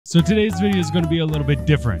So today's video is going to be a little bit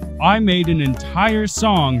different. I made an entire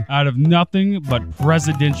song out of nothing but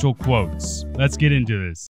presidential quotes. Let's get into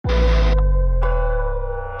this.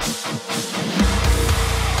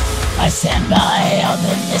 I stand by all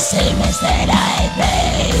the mistakes that I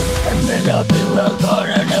made. I'm gonna be born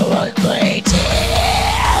to a great deal.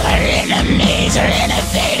 Our enemies are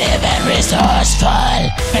innovative and resourceful,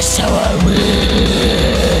 and so are we.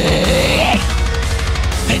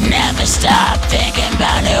 We never stop thinking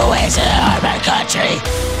about new ways to harm our country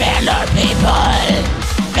and our people,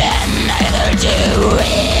 and neither do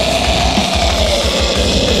we.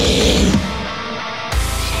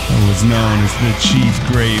 I was known as the chief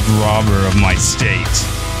grave robber of my state.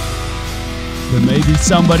 There may be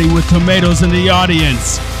somebody with tomatoes in the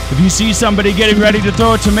audience. If you see somebody getting ready to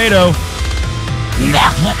throw a tomato,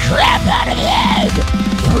 knock the crap out of them!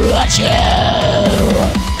 Watch you!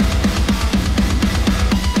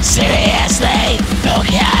 Seriously?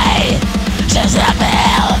 Okay. Just up the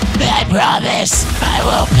hell. I promise I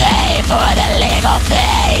will pay for the legal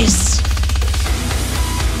fees.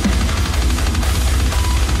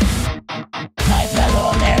 My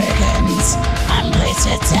fellow Americans, I'm pleased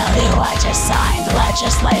to tell you I just signed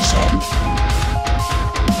legislation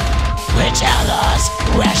which outlaws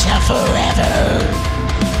Russia forever.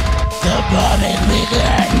 The bombing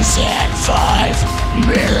begins in 5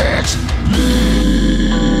 minutes.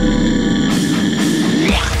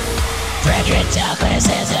 Frederick Douglass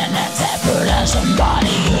is an example of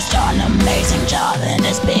somebody who's done an amazing job and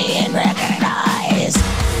is being recognized.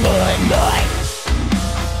 Boy, boy,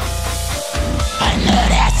 I know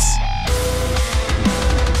that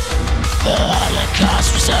the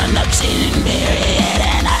Holocaust was an obscene period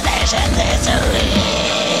in our nation's history.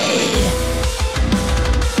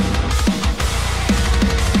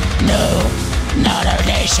 No, not our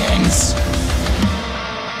nation's.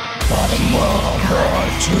 But in World War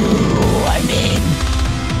II, I mean,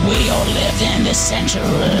 we all lived in this century.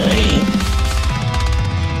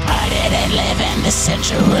 I didn't live in this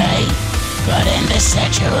century, but in this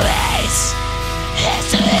century's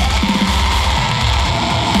history.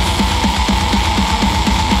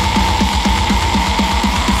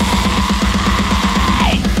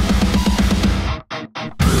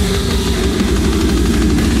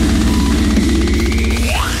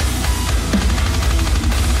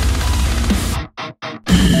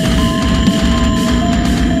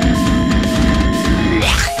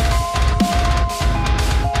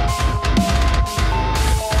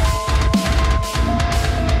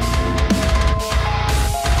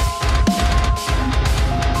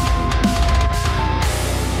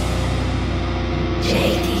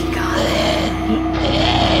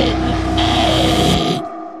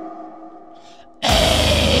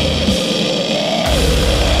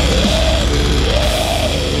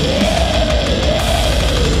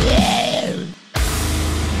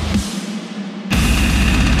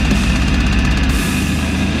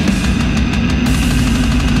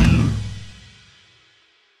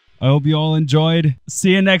 I hope you all enjoyed.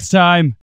 See you next time.